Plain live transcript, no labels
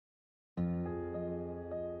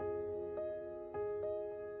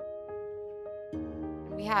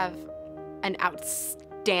We have an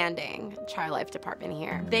outstanding child life department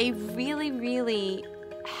here. They really, really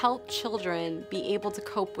help children be able to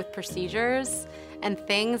cope with procedures and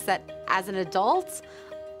things that, as an adult,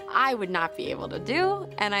 I would not be able to do.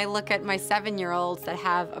 And I look at my 7-year-olds that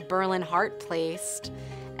have a Berlin heart placed,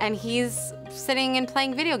 and he's sitting and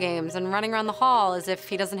playing video games and running around the hall as if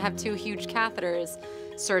he doesn't have 2 huge catheters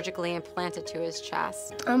surgically implanted to his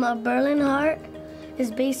chest. A Berlin heart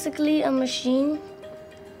is basically a machine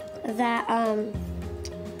that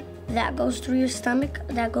that goes through your stomach,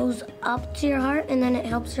 that goes up to your heart, and then it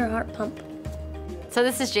helps your heart pump. So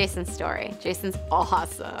this is Jason's story. Jason's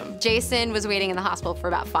awesome. Jason was waiting in the hospital for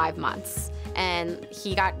about 5 months, and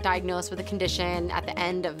he got diagnosed with a condition at the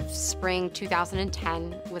end of spring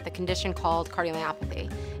 2010 with a condition called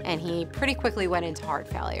cardiomyopathy, and he pretty quickly went into heart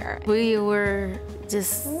failure. We were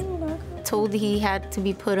just told he had to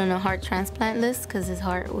be put on a heart transplant list because his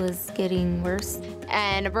heart was getting worse.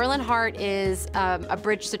 And a Berlin heart is a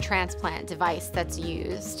bridge-to-transplant device that's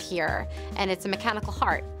used here, and it's a mechanical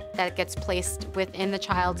heart that gets placed within the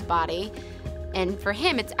child's body. And for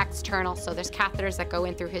him, it's external, so there's catheters that go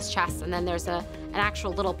in through his chest, and then there's an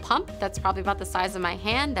actual little pump that's probably about the size of my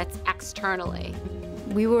hand that's externally.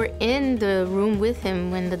 We were in the room with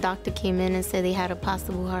him when the doctor came in and said he had a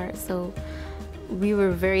possible heart, so we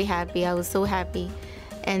were very happy. I was so happy.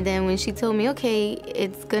 And then when she told me, okay,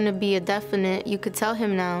 it's gonna be a definite, you could tell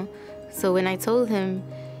him now. So when I told him,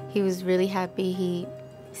 he was really happy. He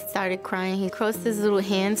started crying. He crossed his little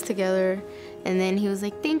hands together, and then he was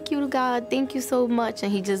like, thank you, God, thank you so much.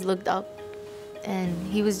 And he just looked up, and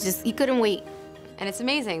he couldn't wait. And it's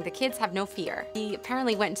amazing, the kids have no fear. He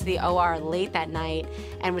apparently went into the OR late that night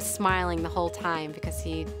and was smiling the whole time because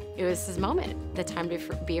it was his moment. The time to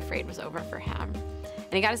be afraid was over for him.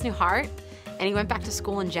 And he got his new heart, and he went back to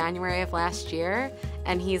school in January of last year,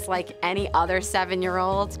 and he's like any other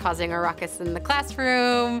 7-year-old, causing a ruckus in the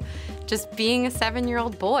classroom, just being a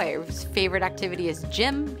 7-year-old boy. His favorite activity is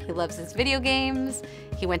gym. He loves his video games.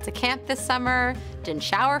 He went to camp this summer, didn't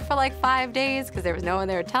shower for like 5 days because there was no one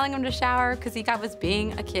there telling him to shower because he was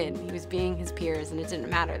being a kid. He was being his peers, and it didn't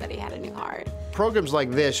matter that he had a new heart. Programs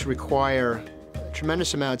like this require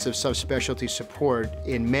tremendous amounts of subspecialty support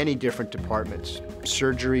in many different departments: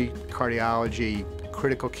 surgery, cardiology,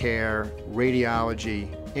 critical care, radiology,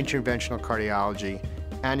 interventional cardiology,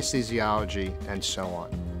 anesthesiology, and so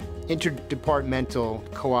on.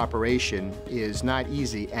 Interdepartmental cooperation is not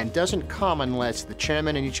easy and doesn't come unless the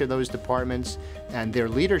chairman in each of those departments and their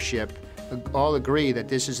leadership all agree that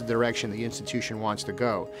this is the direction the institution wants to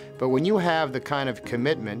go. But when you have the kind of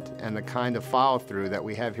commitment and the kind of follow-through that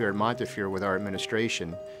we have here at Montefiore with our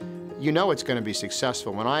administration, you know it's going to be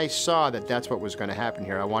successful. When I saw that that's what was going to happen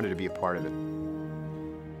here, I wanted to be a part of it.